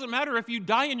in. It doesn't matter if you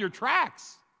die in your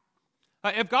tracks.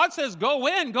 If God says go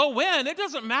in, go in. It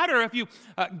doesn't matter if you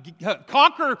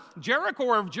conquer Jericho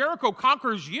or if Jericho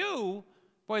conquers you.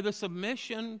 Boy, the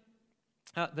submission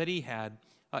that he had,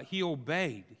 he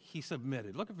obeyed, he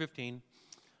submitted. Look at 15.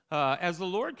 As the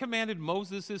Lord commanded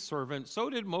Moses his servant, so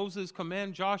did Moses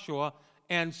command Joshua,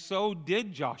 and so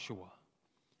did Joshua.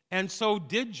 And so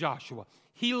did Joshua.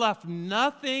 He left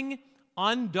nothing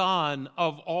undone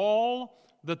of all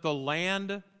that the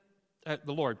Lord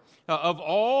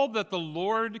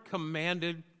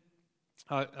commanded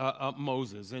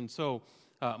Moses. And so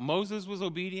Moses was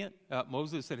obedient.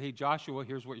 Moses said, hey, Joshua,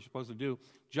 here's what you're supposed to do.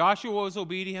 Joshua was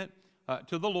obedient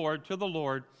to the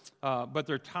Lord, but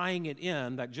they're tying it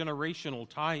in, that generational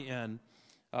tie-in.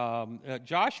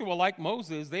 Joshua, like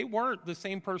Moses, they weren't the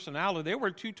same personality. They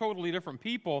were two totally different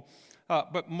people.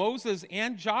 But Moses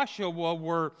and Joshua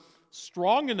were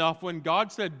strong enough when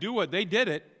God said do it, they did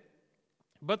it.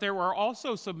 But they were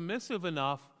also submissive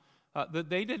enough that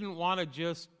they didn't want to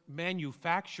just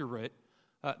manufacture it.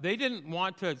 They didn't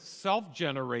want to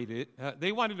self-generate it.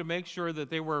 They wanted to make sure that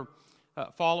they were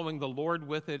following the Lord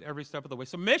with it every step of the way.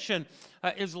 Submission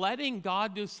is letting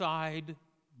God decide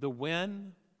the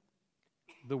when,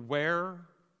 the where,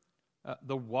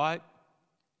 the what,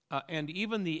 and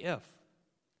even the if.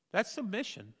 That's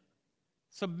submission.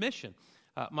 Submission.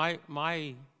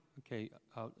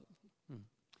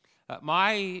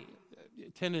 My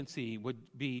tendency would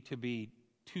be to be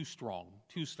too strong,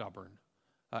 too stubborn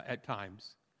at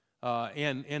times,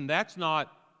 and that's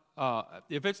not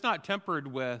if it's not tempered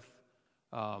with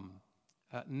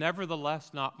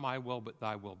nevertheless not my will but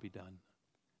thy will be done.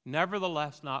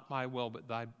 Nevertheless not my will but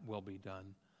thy will be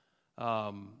done.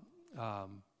 I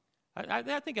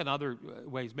think in other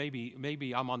ways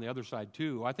maybe I'm on the other side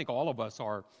too. I think all of us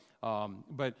are.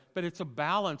 But it's a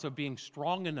balance of being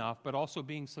strong enough, but also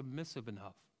being submissive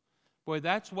enough. Boy,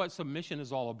 that's what submission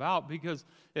is all about. Because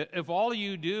if all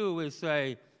you do is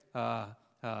say,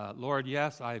 Lord,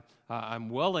 yes, I'm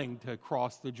willing to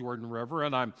cross the Jordan River,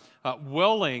 and I'm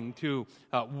willing to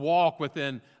walk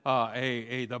within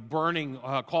the burning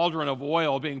cauldron of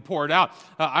oil being poured out.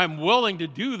 I'm willing to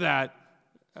do that.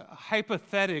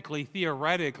 Hypothetically,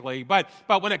 theoretically, but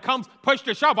when it comes push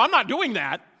to shove, I'm not doing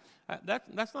that.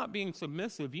 That's not being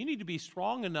submissive. You need to be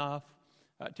strong enough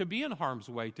to be in harm's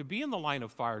way, to be in the line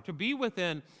of fire, to be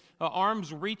within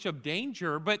arm's reach of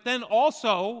danger, but then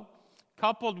also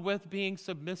coupled with being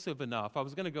submissive enough. I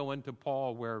was going to go into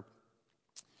Paul where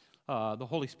the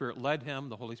Holy Spirit led him,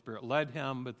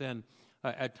 but then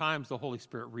at times the Holy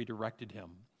Spirit redirected him.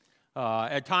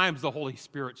 At times the Holy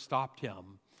Spirit stopped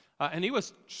him. And he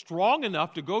was strong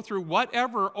enough to go through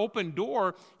whatever open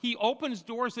door. He opens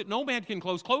doors that no man can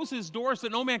close, closes doors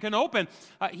that no man can open.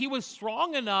 He was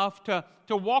strong enough to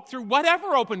walk through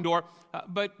whatever open door,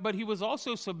 but he was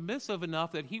also submissive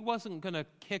enough that he wasn't going to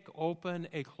kick open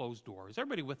a closed door. Is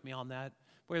everybody with me on that?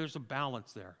 Boy, there's a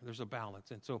balance there. There's a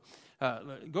balance. And so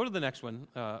go to the next one,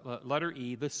 letter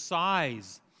E, the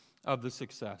size of the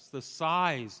success. The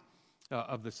size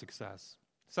of the success.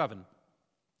 7.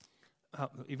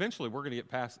 Eventually, we're going to get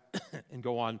past and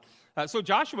go on. So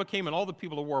Joshua came and all the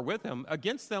people of war with him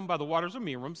against them by the waters of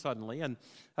Merom suddenly, and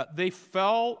they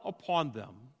fell upon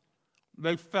them.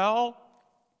 They fell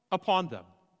upon them.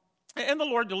 And the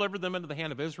Lord delivered them into the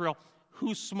hand of Israel,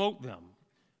 who smote them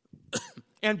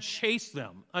and chased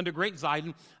them unto Great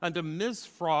Zidon, unto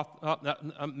Mizraphoth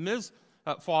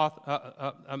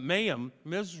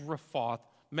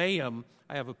Mayim.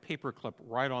 I have a paper clip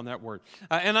right on that word.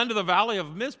 And unto the valley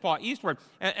of Mizpah eastward.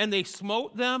 And they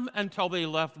smote them until they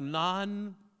left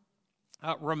none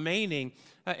remaining.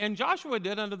 And Joshua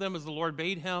did unto them as the Lord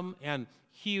bade him, and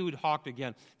hewed, hawked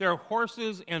again their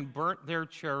horses, and burnt their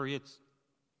chariots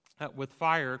with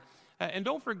fire. And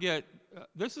don't forget,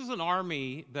 this is an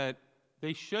army that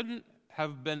they shouldn't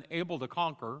have been able to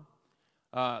conquer.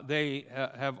 They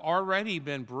have already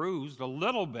been bruised a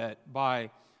little bit by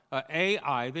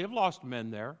Ai. They have lost men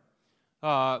there.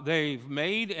 They've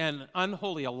made an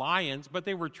unholy alliance, but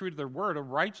they were true to their word. A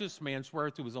righteous man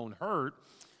sweareth to his own hurt.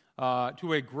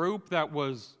 To a group that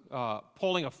was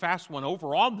pulling a fast one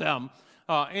over on them.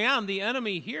 And the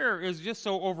enemy here is just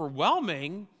so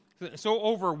overwhelming,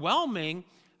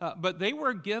 but they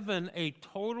were given a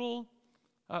total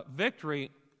victory.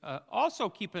 Also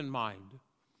keep in mind,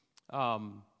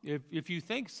 if you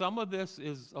think some of this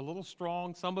is a little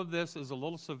strong, some of this is a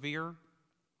little severe,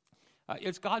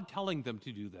 it's God telling them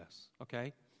to do this,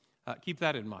 okay? Keep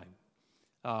that in mind.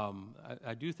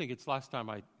 I do think it's last time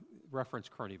I reference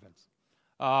current events,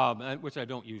 which I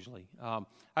don't usually.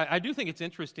 I do think it's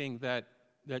interesting that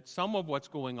some of what's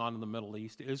going on in the Middle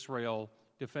East, Israel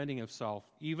defending itself,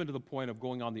 even to the point of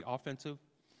going on the offensive,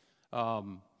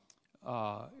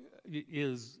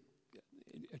 is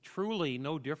truly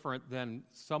no different than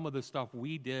some of the stuff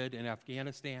we did in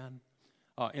Afghanistan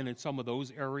and in some of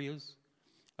those areas.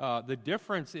 The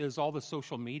difference is all the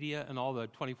social media and all the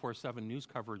 24/7 news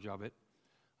coverage of it.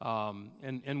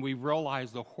 And we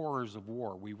realize the horrors of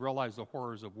war.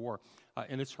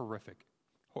 And it's horrific.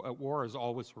 War is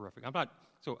always horrific.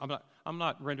 I'm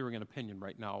not rendering an opinion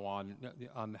right now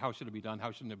on how should it be done,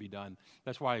 how shouldn't it be done.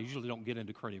 That's why I usually don't get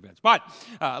into current events. But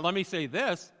let me say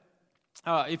this.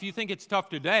 If you think it's tough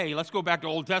today, let's go back to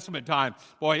Old Testament time.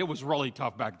 Boy, it was really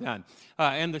tough back then.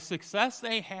 And the success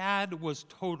they had was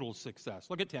total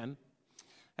success. Look at 10.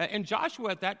 And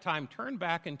Joshua at that time turned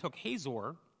back and took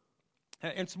Hazor,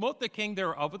 and smote the king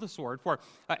thereof with the sword. For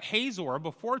Hazor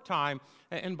before time,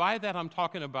 and by that I'm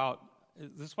talking about,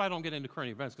 this is why I don't get into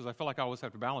current events, because I feel like I always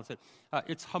have to balance it.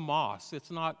 It's Hamas. It's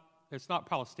not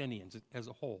Palestinians as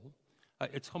a whole.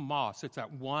 It's Hamas. It's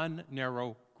that one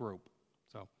narrow group.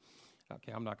 So,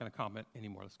 okay, I'm not going to comment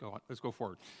anymore. Let's go on. Let's go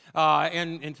forward.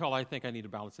 And until I think I need to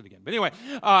balance it again. But anyway,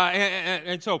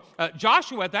 so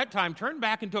Joshua at that time turned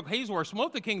back and took Hazor,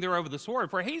 smote the king thereof with the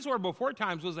sword. For Hazor before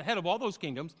times was the head of all those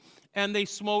kingdoms, and they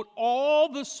smote all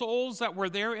the souls that were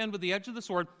therein with the edge of the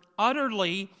sword,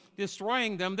 utterly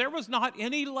destroying them. There was not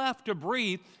any left to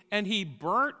breathe, and he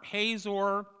burnt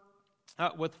Hazor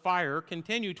with fire.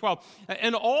 Continue 12.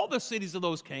 And all the cities of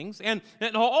those kings, and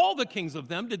all the kings of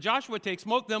them, did Joshua take,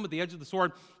 smote them with the edge of the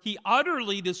sword. He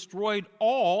utterly destroyed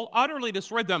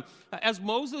them, as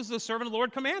Moses, the servant of the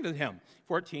Lord, commanded him.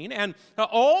 14. And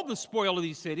all the spoil of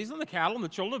these cities, and the cattle, and the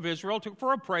children of Israel took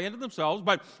for a prey unto themselves.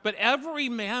 But every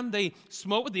man they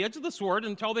smote with the edge of the sword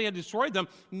until they had destroyed them.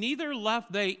 Neither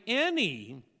left they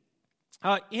any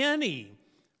to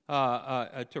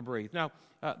breathe. Now,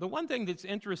 the one thing that's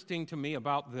interesting to me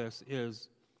about this is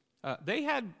they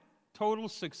had total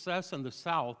success in the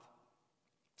south,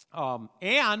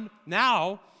 and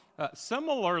now,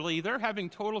 similarly, they're having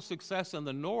total success in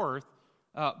the north,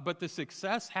 but the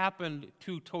success happened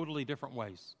two totally different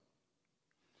ways.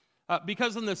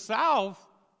 Because in the south,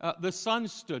 the sun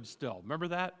stood still. Remember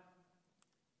that?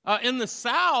 In the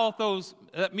south,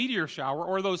 that meteor shower,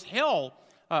 or those hail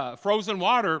frozen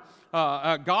water,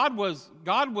 God was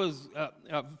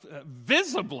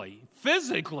visibly,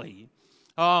 physically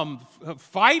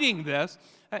fighting this,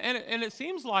 and it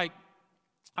seems like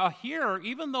here,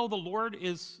 even though the Lord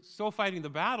is still fighting the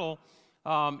battle,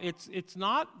 it's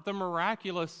not the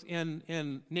miraculous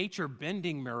in nature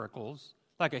bending miracles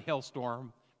like a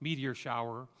hailstorm, meteor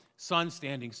shower, sun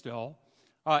standing still.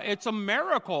 It's a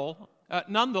miracle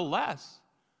nonetheless,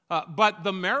 but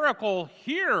the miracle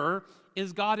here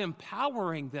is God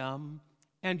empowering them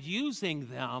and using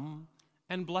them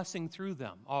and blessing through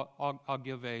them. I'll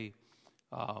give an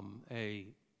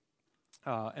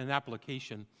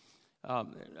application.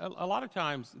 A lot of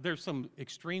times there's some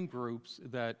extreme groups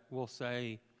that will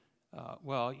say,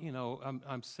 well,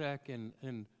 I'm sick,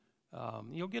 and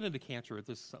you'll get into cancer.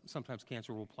 Sometimes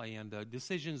cancer will play into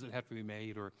decisions that have to be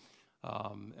made, or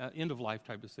end-of-life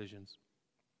type decisions.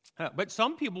 But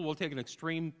some people will take an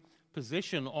extreme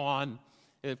position on,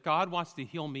 if God wants to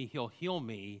heal me, he'll heal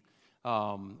me.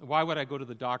 Why would I go to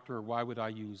the doctor? Why would I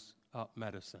use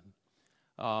medicine?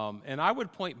 And I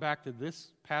would point back to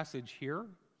this passage here.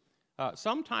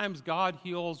 Sometimes God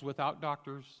heals without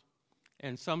doctors,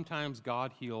 and sometimes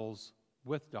God heals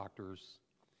with doctors.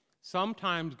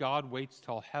 Sometimes God waits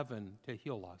till heaven to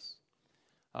heal us.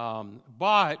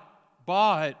 But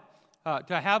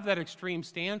to have that extreme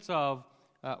stance of,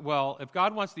 well, if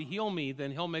God wants to heal me,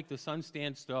 then he'll make the sun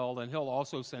stand still, and he'll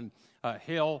also send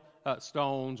hail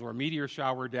stones or meteor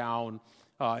shower down.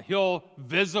 He'll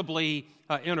visibly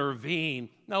intervene.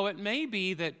 Now, it may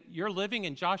be that you're living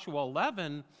in Joshua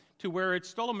 11 to where it's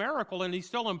still a miracle and he's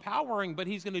still empowering, but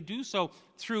he's going to do so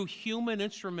through human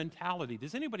instrumentality.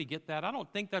 Does anybody get that? I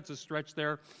don't think that's a stretch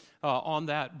there on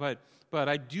that, but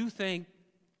I do think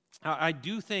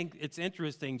it's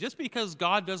interesting. Just because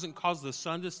God doesn't cause the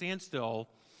sun to stand still,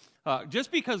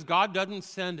 just because God doesn't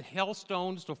send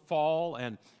hailstones to fall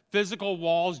and physical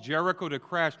walls, Jericho to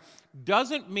crash,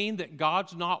 doesn't mean that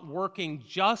God's not working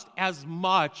just as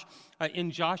much in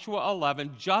Joshua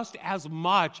 11, just as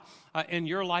much in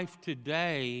your life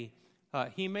today.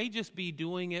 He may just be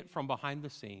doing it from behind the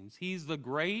scenes. He's the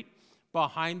great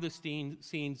behind the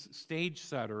scenes stage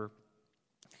setter,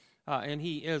 and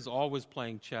he is always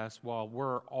playing chess while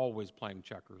we're always playing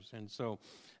checkers. And so,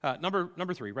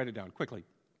 number 3, write it down quickly.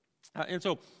 And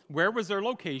so, where was their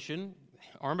location?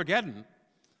 Armageddon.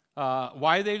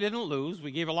 Why they didn't lose,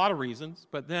 we gave a lot of reasons,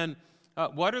 but then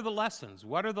what are the lessons?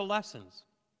 What are the lessons?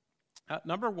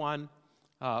 Number 1,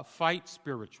 fight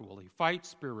spiritually. Fight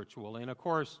spiritually. And of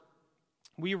course,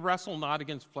 we wrestle not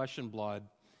against flesh and blood.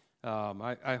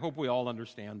 I hope we all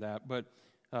understand that, but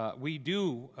we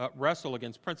do wrestle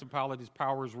against principalities,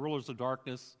 powers, rulers of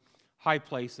darkness, high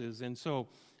places, and so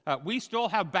we still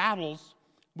have battles.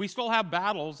 We still have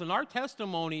battles, and our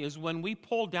testimony is when we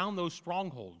pull down those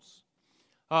strongholds.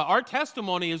 Our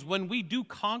testimony is when we do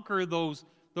conquer those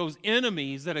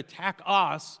enemies that attack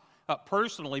us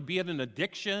personally, be it an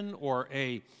addiction or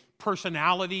a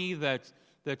personality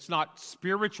that's not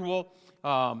spiritual.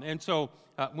 And so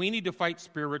we need to fight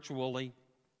spiritually.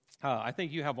 I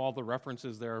think you have all the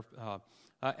references there.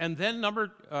 And then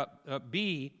number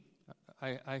B,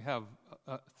 I have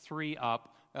 3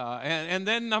 up. And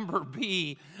then number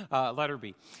B, letter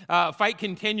B, fight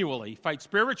continually, fight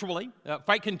spiritually,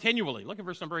 fight continually. Look at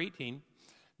verse number 18.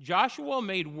 Joshua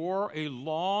made war a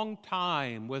long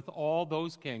time with all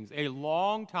those kings, a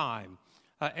long time,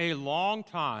 a long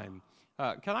time.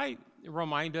 Can I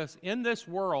remind us, in this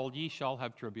world ye shall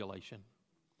have tribulation.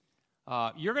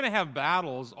 You're going to have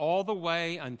battles all the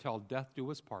way until death do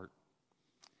us part.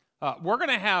 We're going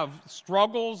to have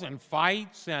struggles and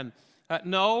fights, and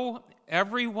no,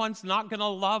 everyone's not going to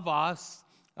love us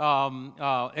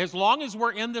as long as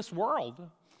we're in this world.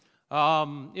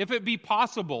 If it be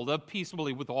possible, live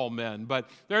peaceably with all men. But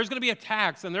there's going to be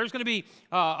attacks, and there's going to be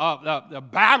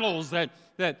battles that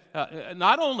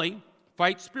not only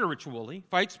fight spiritually.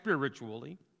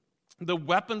 The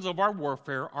weapons of our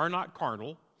warfare are not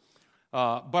carnal,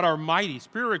 but are mighty,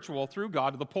 spiritual through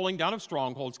God, to the pulling down of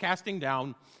strongholds, casting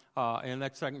down, and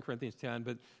that's 2 Corinthians 10.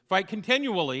 But fight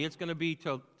continually. It's going to be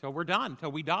till we're done,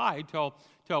 till we die, till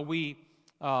we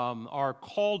are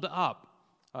called up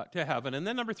to heaven. And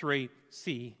then number 3,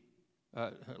 C,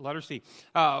 letter C.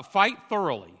 Fight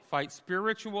thoroughly. Fight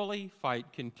spiritually, fight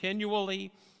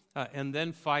continually, and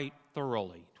then fight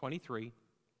thoroughly. 23.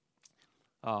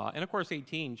 And of course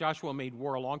 18, Joshua made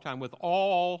war a long time with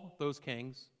all those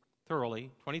kings,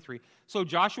 thoroughly. 23. So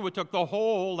Joshua took the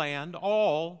whole land,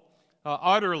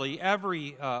 utterly,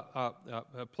 every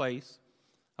place.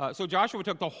 So Joshua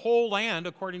took the whole land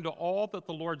according to all that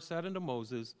the Lord said unto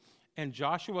Moses, and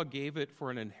Joshua gave it for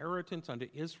an inheritance unto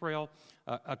Israel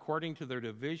according to their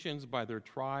divisions by their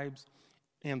tribes,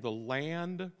 and the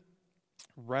land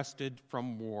rested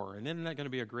from war. And isn't that going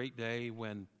to be a great day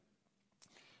when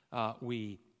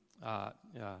we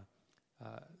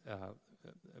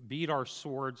beat our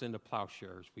swords into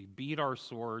plowshares? We beat our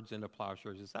swords into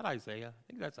plowshares. Is that Isaiah? I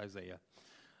think that's Isaiah.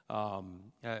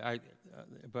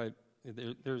 But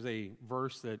there's a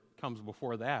verse that comes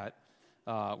before that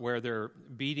where they're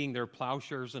beating their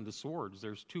plowshares into swords.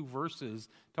 There's 2 verses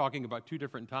talking about 2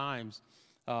 different times.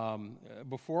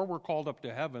 Before we're called up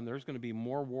to heaven, there's going to be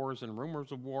more wars and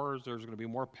rumors of wars. There's going to be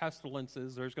more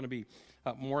pestilences. There's going to be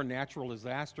more natural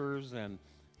disasters, and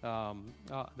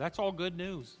that's all good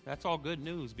news. That's all good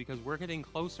news, because we're getting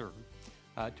closer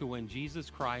to when Jesus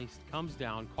Christ comes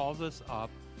down, calls us up,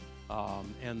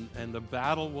 and the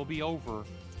battle will be over,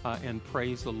 and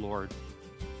praise the Lord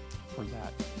for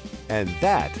that. And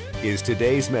that is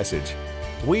today's message.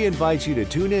 We invite you to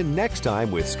tune in next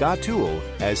time with Scott Tewell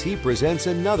as he presents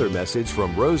another message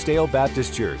from Rosedale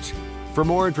Baptist Church. For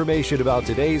more information about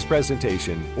today's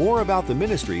presentation or about the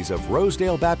ministries of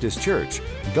Rosedale Baptist Church,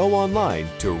 go online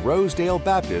to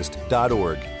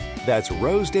rosedalebaptist.org. That's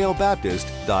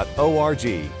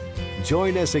rosedalebaptist.org.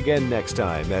 Join us again next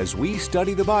time as we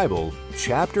study the Bible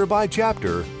chapter by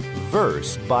chapter,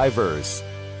 verse by verse.